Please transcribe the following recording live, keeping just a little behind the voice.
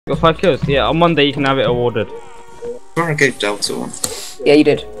Got 5 kills. Yeah, on Monday you can have it awarded. I gave Delta one. Yeah, you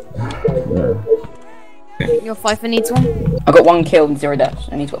did. Your Fifer needs one. I got 1 kill and 0 deaths,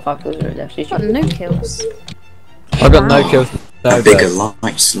 and he's got 5 kills and 0 deaths. I've got no kills. I got no kills. No Bigger deaths.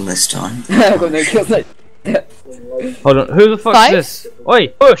 lights than this time. I got no kills. No deaths. Hold on, who the fuck's 5? this? Oi,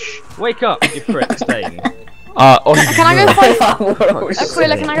 Bush! Wake up, you prick stain. Can I go 5? Oh,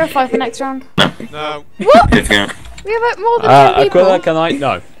 Aquila, can I go 5 for next round? No. What? If you We have more than 10 people. Aquila, can I?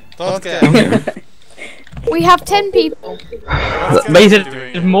 No. Don't get. We have 10 people.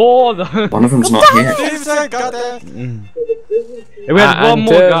 There's more though. one of them's not here. Goddamn. If we had one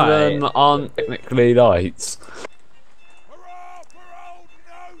more guy. Them aren't technically lights.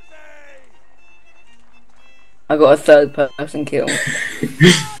 I got a 3rd person kill.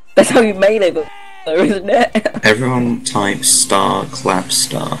 That's how you melee though, isn't it? Everyone type star, clap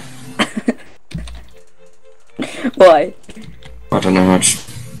star. Why? I don't know, I just...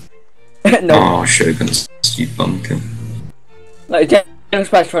 No. Oh, Shogun's, you bumkin. Like, Daniel's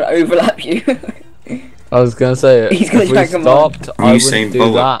trying to overlap you. I was gonna say, He's gonna if we drag him on. stopped, I wouldn't Usain do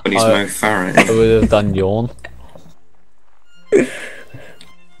Bolt that. when he's no Farrah. I would have done yawn.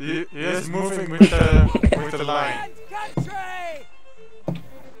 He is moving with the line.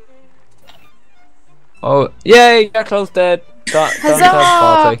 Oh, yay! Jackalo's dead. Don't have Huzzah!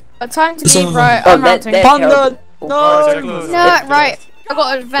 party. Time to leave, Huzzah. right? Oh, I'm mounting. Panda! Oh, No! No, right. I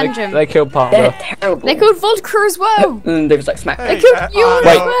got to avenge him. They killed They're Panda. terrible. They killed Vodka as well. They was like smack. They killed you as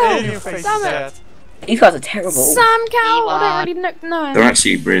Wait. well. Damn it. These guys are terrible. Sam Cow. I don't really know. They're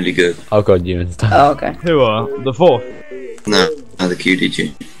actually really good. Oh god, you and stuff. Oh, okay. Who are? The 4th? No, the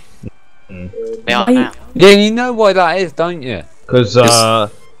QDG. They are now. Yeah, you know why that is, don't you? Because, War's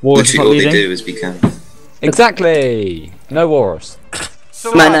not Literally all they leading. do is be camp. Exactly! No wars.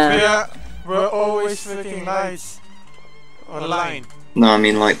 So Man, what? We're always flicking lights on line. No, I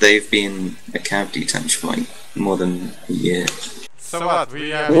mean like they've been a camp detach for like more than a year. So what? We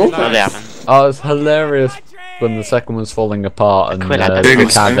have Ooh. No, they lights. haven't. Oh, it was hilarious when the second was falling apart and Aquila, the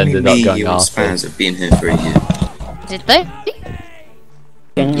Biggest, cab only ended up me, going you and after. Spaz have been here for a year. Did they?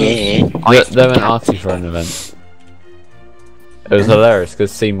 Yeah. They went after for an event. It was hilarious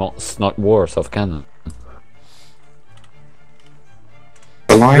because C-Mot sniped Wars off cannon.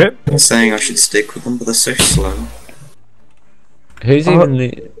 The line is saying I should stick with them, but they're so slow. Who's even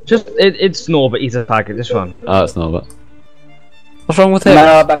It's Norbert, he's a faggot, it's fun. Oh, it's not, but... What's wrong with him?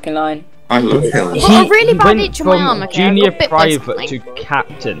 Man, back in line. I love Hill. I've got a really bad went itch on my from arm, okay? I've junior got bit by private to something.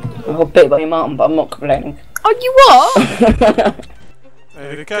 captain. I got bit by your mountain, but I'm not complaining. Oh, you what?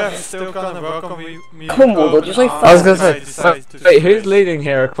 The cap is still gonna welcome me. Come on, they're just like I was gonna say, wait, who's leading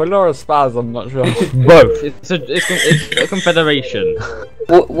here? Aquila or Spaz? I'm not sure. Both. It's a confederation.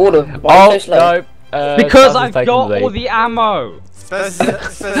 Water. Why Oh, so slow? no. Because Spaz I've is taking got the lead. all the ammo.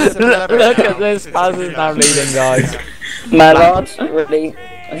 Look at this, Spaz is now leading, guys. Man, lads, really.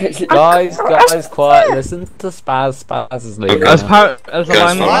 Guys, quiet. Listen to Spaz. Spaz is leading. Okay.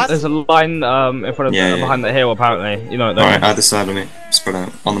 There's a line in front of behind the hill apparently. You know what Alright, either side of me. Spread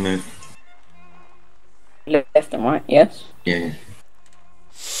out. On the move. Left and right, yes. Yeah.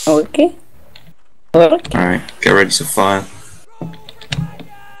 Okay. Okay. Alright, get ready to fire.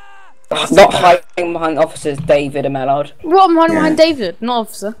 Not hiding behind officers, David and Mallard. What? I'm hiding behind David, not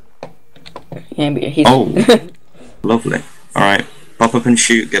officer. Yeah, but he's... Oh, lovely. Alright, pop up and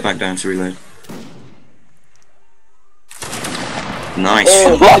shoot, get back down to reload. Nice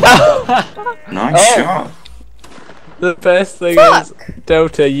shot. Nice shot. The best thing is,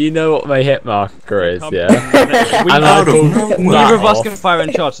 Delta, you know what my hit marker is, yeah? And I pulled Neither of us that can off. fire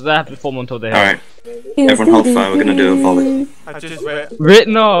in charge, so they have to form until they Alright, everyone hold fire, we're gonna do a volley. I just wait.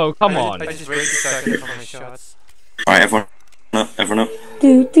 No, come on. I just wait a second for my shots. Alright, everyone up.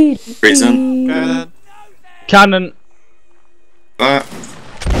 Prison. Cannon. Cannon. Fire.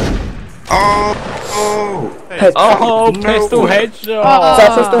 Oh! Oh, no pistol way. headshot! Is that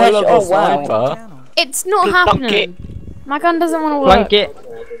pistol Full headshot? of a Oh, wow. sniper. It's not happening. My gun doesn't want to work. Flank it.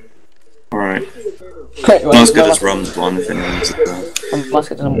 Alright. Wait, Not as good as Rum's one if anyone uses that.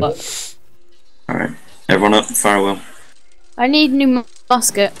 Musket doesn't work. Alright, everyone up, fire well. I need new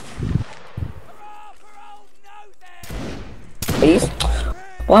musket. Please.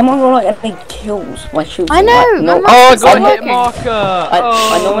 Why am I rolling like any kills? My shoes. I know. No. my Oh, I musket's got a not hit working. marker.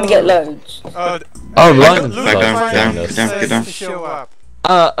 I normally get loads. Oh, Lion's Back down, get down, get down. Show up.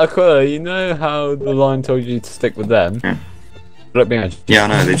 Aquila, you know how the lion told you to stick with them? Yeah. Look behind you. Yeah, I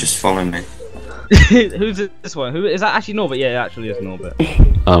know, they just follow me. Who's this one? Who is that? Actually Norbert? Yeah, it actually is Norbert.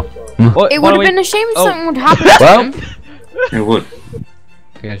 Oh. What, It why would have don't we- been a shame if Oh. something would happen to Well, him. It would.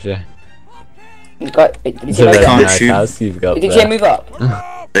 gotcha. Did you So move can't up? shoot. Kaz, you've got Did you there. move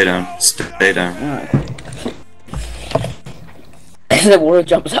up? Stay down. Stay down. The water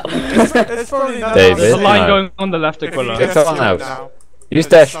jumps up. It's probably not. David, There's a line no. going on the left, Aquila. Pick someone else. Use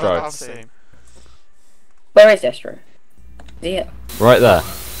Destro. Where is Destro? Yeah. Right there.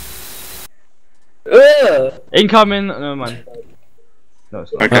 Ugh. Incoming. No mind. No,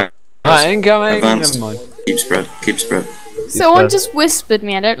 it's not. Okay. Right, incoming. Advance. Never mind. Keep spread. Keep spread. Someone just whispered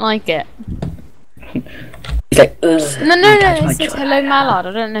me. I don't like it. He's like, ugh. No, it says hello, Mallard.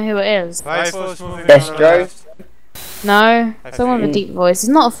 I don't know who it is. Destro. No, someone with a deep voice. It's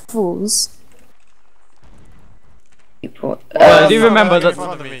not a fool's. Do you remember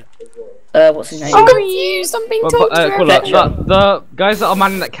that? What's his name? I'm confused. I'm being told to Aquila, the guys that are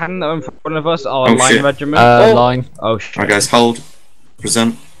manning that cannon that are in front of us are a line shit. regiment. Line. Oh shit. Alright, guys, hold.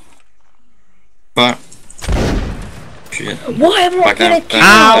 Present. Fire. Shit. Why am I Back down. gonna kill?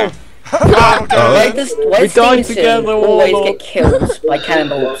 Down. Why does We died Stevenson together, always Warlord. get killed by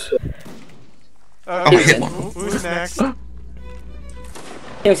cannonballs? Oh, I hit one. Who's next?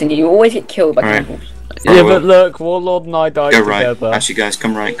 Stevenson, you always get killed by Alright. cannonballs. Yeah, but look, Warlord and I died Go right. together. Actually, guys,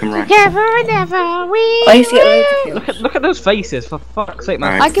 come right. Come right. Whenever we. I used to get loads of kills. Look at those faces, for fuck's sake,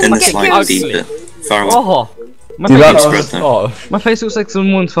 man. I Alright, can in the get slightly kills. deeper. Far away. Oh, my You face, like spread us? my face looks like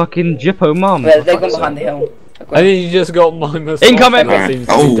someone's fucking Jippo mum. They've gone behind the hill. I think you just got my missile. Incoming! That seems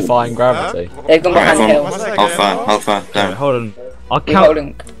to Oh. be defying gravity. They've gone Alright, behind the everyone. hill. Hold fire. Hold fire. Alright, Down. hold on. I'll Keep count.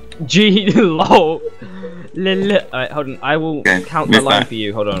 holding. G lol. Alright, hold on. I will Okay, count the move line back. for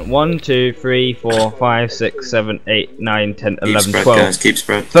you. Hold on. 1, 2, 3, 4, 5, 6, 7, 8, 9, 10, Keep 11, spread, 12. guys. Keep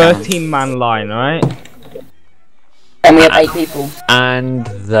spread. 13-man line, alright? And we have 8 people. And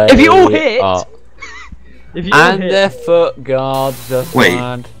they If you all hit! are- If you all And hit their foot guards are Wait.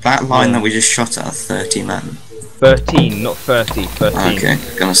 fine. That line that we just shot at, 30 men. 13, not 30, 13. Okay,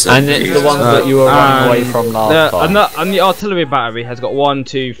 gonna say. And it's the ones that you were running away from last time. And the artillery battery has got 1,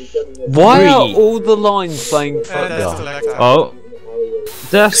 2, Why are 3. all the lines playing foot guard? Oh.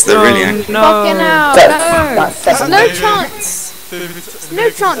 Death they're really Throne, angry. no! Fucking hell, That's There's 7. no chance. There's no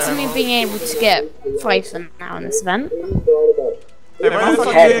chance of me being able to get 5 now in this event.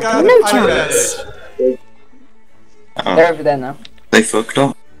 No chance. Oh, They're over there now. they fucked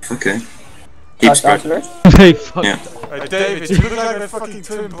up. Okay. Keep spread. Artillery. They fuck. Yeah. Hey, David, you look like a fucking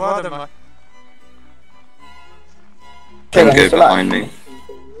twin brother, man. Don't Okay, go so behind me.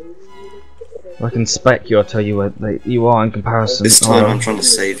 I can spec you, I'll tell you where you are in comparison. This time I'm trying to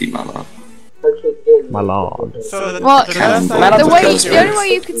save you, Mala. My lord. So What? the last Cannonball. time- The only way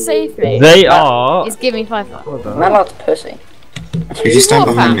you could save me They are. is give me 5. Man, that's pussy. If you stand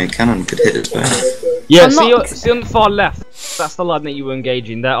What, behind fam? me, a cannon could hit us both. Yeah, I'm not- see on the far left. That's the line that you were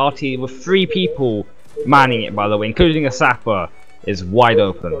engaging. There are with 3 people manning it, by the way, including a sapper, is wide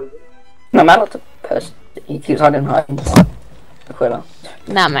open. No, man, that's a pussy. He keeps hiding behind Aquila.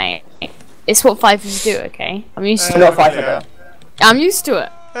 Nah, mate. It's what 5s do, okay? I'm used to We're not fighting though. I'm used to it.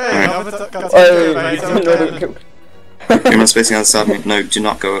 Hey, I'm got Oh, You're not spacing outside me. No, do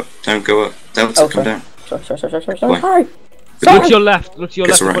not go up. Don't go up. Delta, come down. Sorry. Why? Sorry. Look to your left. Look to your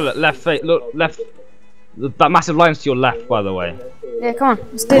That's left. right. Aquila, left. Look left. That massive line's to your left, by the way. Yeah, come on.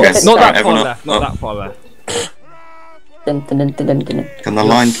 Let's do Okay. this. Not Alright, that far everyone left. up. Not Up. that far left. Can the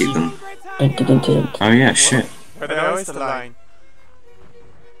line keep them? Oh yeah, shit. But now it's the line.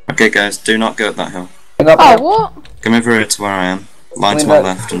 Okay guys, do not go up that hill. Oh, what? Come over here to where I am. Line to We're my not-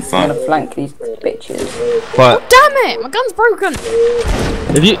 left and I'm fire. gonna flank these bitches. But Damn it! My gun's broken!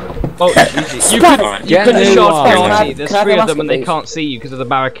 if you, you could Alright. Get charge new the one. party. There's Can I have 3 a of them and they musket, can't see you because of the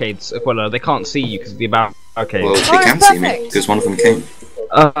barricades. Aquila, they can't see you because of the barricades. Well, they Alright, can see me perfect. because one of them came.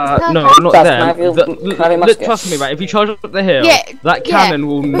 No, not Can I them. have your- The- can I have your musket? Trust me, right? If you charge up the hill, Yeah, that yeah. cannon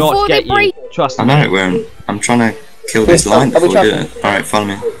will Before not they get you. break- Trust I me. know, I'm trying to kill this Are line we before we do charging? it. Alright, follow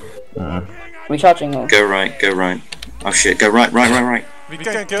me. Recharging or? Go right, go right. Oh shit, go right. We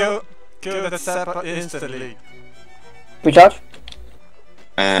can kill the sapper instantly. Recharge?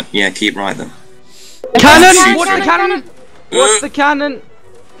 Yeah, keep right then. Cannon! What's the Cannon, cannon? What's the cannon?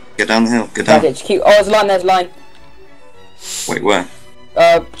 Get down the hill, get Okay, down. just keep. Oh, there's a line, there's a line. Wait, where?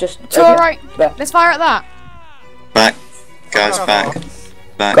 Just. It's alright. There. Let's fire at that. Back. Guys, back.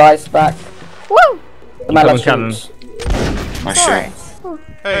 Back. Guys, back. Woo! The man Incoming left shoots. My Sorry. shot.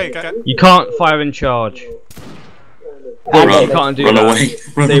 Hey, You can't fire in charge. And You David. can't do Run that. away.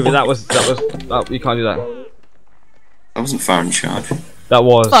 Run David, away. that was. You can't do that. I wasn't firing charge. That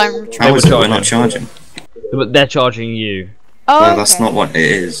was. Fire. How is it we're charging. not charging? But they're charging you. Oh, Well, okay. that's not what it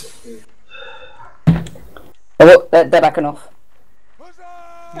is. They're backing off.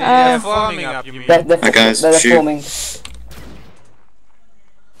 Yeah, forming up, you mean? They're Hey, guys, they're shoot. forming.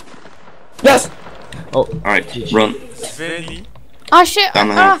 Yes! Alright, run. Really? Ah shit! Down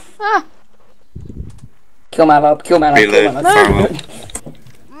the hill. Kill Mallow, kill Mallow, kill Reload. Mallow. Fire away.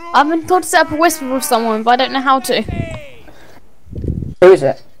 I've been told to set up a whisper with someone, but I don't know how to. Who is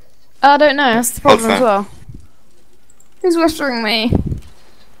it? I don't know. That's the problem Hold as fire. well. Who's whispering me?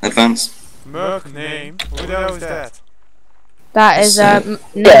 Advance. Merc name. Who the hell is that? That is That's Nim.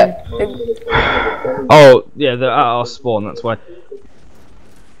 Yeah. Oh, yeah, they're at our spawn, that's why.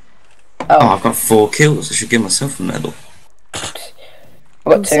 Oh, I've got 4 kills. I should give myself a medal. I've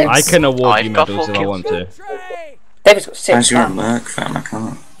got 2. I can award I've you got medals 4 if I kills. want to. David's got 6. As you're a Merc fan, I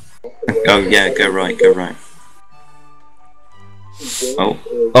can't. Oh, yeah, go right, go right. Oh,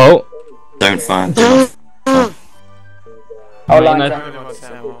 Oh, don't fire. Do not fire. Oh, no, line no. jump. I don't know what's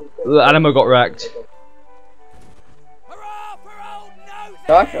ammo. the animal got wrecked.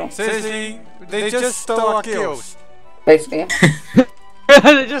 Sure. Seriously, they just stole our kills. Basically.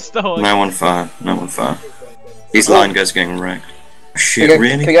 They just stole it. No one fire, no one fire. These line guys are getting wrecked. Can Shit, we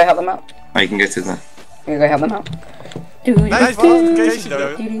really? go help them out? Oh, you can go through there. Can we go help them out? Nice fortification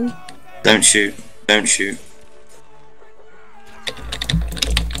though. Don't shoot, don't shoot.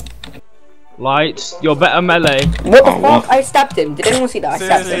 Lights, you're better melee. What the Oh, fuck? what? I stabbed him. Did anyone see that? I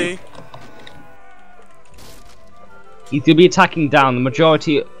stabbed him. Seriously. He's gonna be attacking down. The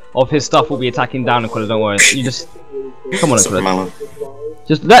majority of his stuff will be attacking down, Aquila, don't worry. You just... Come on, What's up, Aquila. Mallow?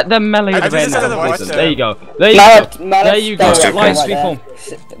 Just let them melee I the just said venom. watch There them. you go. There you Mallet, go. Mallet, There you go. Mallet, Lights, right free form.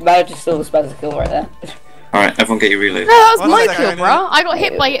 there. Mallet just stole the special kill right there. Alright, everyone get your reload. No, that was One my second, kill, I bro. I got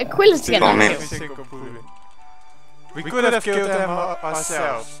hit by Aquila to get Bomb that it. kill. Single bullet. We could have killed them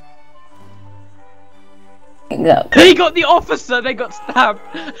ourselves. No. They got the officer, they got stabbed.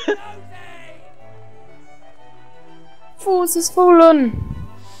 Force has fallen.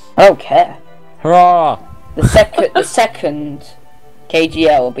 I don't care. Hurrah! The second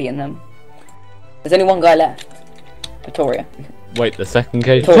KGL will be in them. There's only one guy left. Victoria. Wait, the second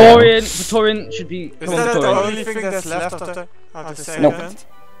case. Victorian should be... Is Come on, that the Victorian. only thing that's left of the second? Nope.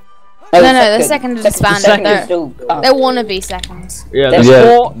 No, the second is disbanded. second They're- is still up. They're wannabe seconds. Yeah, There's there's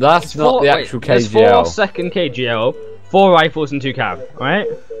Yeah, four... that's not four- the wait, actual There's 4 KGL. second KGL, 4 rifles and 2 cav, alright?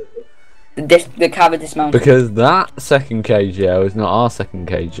 The cab is dismounted. Because that second KGL is not our second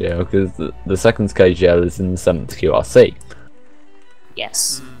KGL, because the second KGL is in the 7th QRC.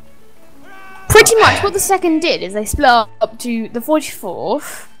 Yes. Pretty much what the second did is they split up to the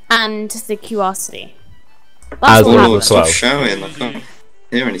 44th and the QRC. That's As what all happened. of Stop 12. shouting, I can't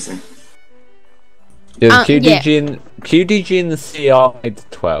hear anything. Yeah, the yeah. QDG and the CR made the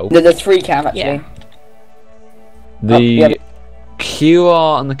 12. There's 3 cab actually. Yeah. The yeah.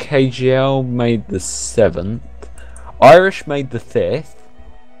 QR and the KGL made the 7th. Irish made the 5th.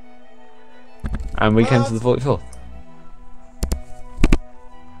 And we came to the 44th.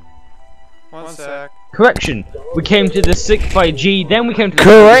 One sec. Correction, we came to the 6th IG, then we came to the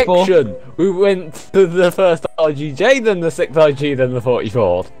 44th. Correction! We went to the first RGJ, then the 6th IG, then the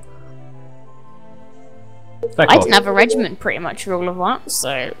 44th. Back I off. didn't have a regiment pretty much for all of that,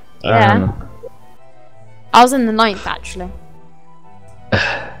 so yeah. I was in the 9th actually.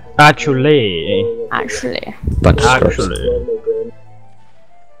 Actually. Bunch of scrubs.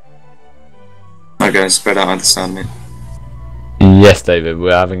 Alright guys, spread out either side of me. Yes, David,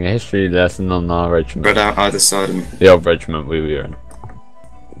 we're having a history lesson on our regiment. Spread out either side of me. The old regiment we were in.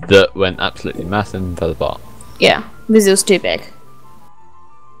 That went absolutely massive and fell apart. Yeah, because it was too big.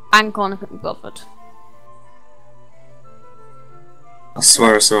 And Connor couldn't be bothered. I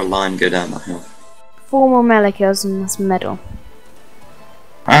swear I saw a line go down that hill. 4 more melee kills and that's medal.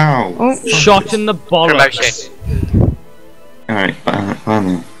 Ow! Oh, Shot in the bollocks. Promotion. Alright, bye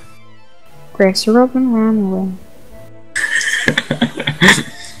now. Grace Robin ran away.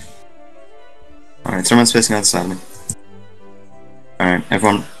 Alright, someone's facing either side of me. Alright,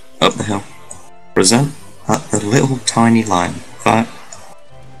 everyone up the hill. Present at the little tiny line. Fire.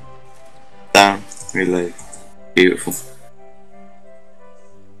 Down. Reload. Beautiful.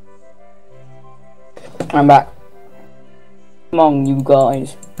 I'm back. Come on, you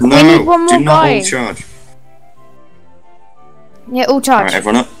guys. No! need one more Do not guy. all charge. Yeah, all charge. Alright,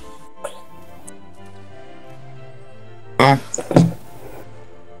 everyone up. Fire.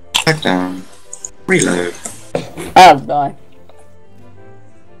 Back down. Reload. I'll die.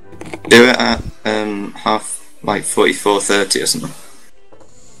 Do it at half, like 44:30 or something.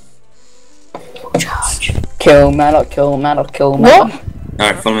 Charge. Kill Maddock, kill Maddock, kill Maddock. What?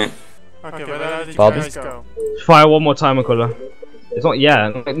 Alright, follow me. Okay, but how did you Pardon? guys go? Fire one more time, Aquila. It's not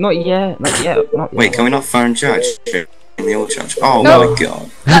yet. Not yet. Not yet. Not Wait, yet. can we not fire and charge in the all charge? Oh No. my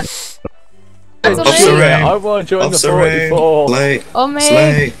god. That's Officer amazing. Ray. I want to join the Officer Ray. 44th. Slay. Oh me.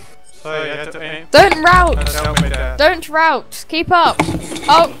 Slay. Sorry, I had to aim. Don't route! Help me there. Don't route! Keep up!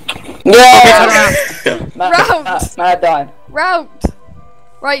 Oh! Yeah! Route! Man, I died. Route!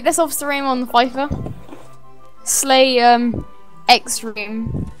 Right, let's officer aim on the Viper. Slay,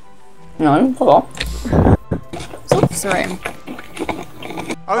 X-Room. No, hold on. It's officer aim.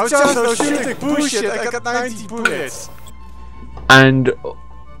 Oh, just no shooting bullshit, I got 90 bullets. And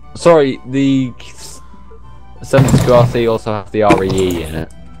sorry, the 72RC also have the REE in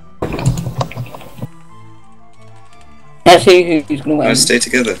it. Let's see who's gonna win. Let's stay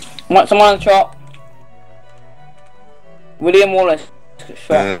together. Want someone on the top? William Wallace.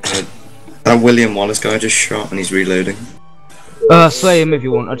 That William Wallace guy just shot and he's reloading. Slay him if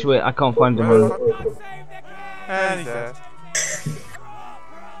you want. Actually, wait, I can't find him. And he's dead.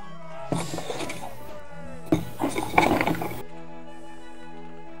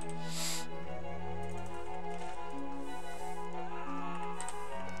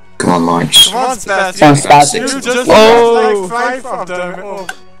 Come on, Lights. Come on, Sebastian. Come on, Sebastian. You just Oh. like 5 of them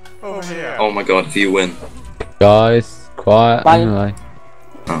over here. Oh my god, if you win. Guys, quiet. Bye. Anyway.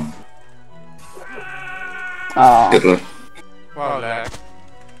 Oh, Oh, good luck. Wow, lag.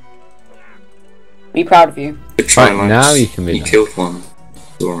 be proud of you. Good try, Right, Lights. now you can be You done. killed one.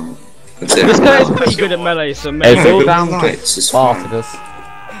 It's alright. That's it. This guy is pretty good at melee, so It's maybe. all good down to Lights, it's fine. Spartacus.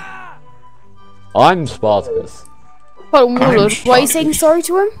 I'm Spartacus. Hold on, Warlord. Why are you saying sorry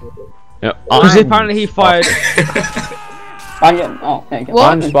to him? No, Because I'm, apparently he fired. Oh, there you go.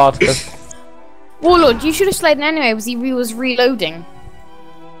 What? I'm Spartacus. Warlord, you should have slayed him anyway because he was reloading.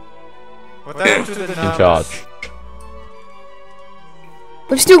 What happened to the In numbers? charge.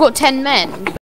 We've still got 10 men.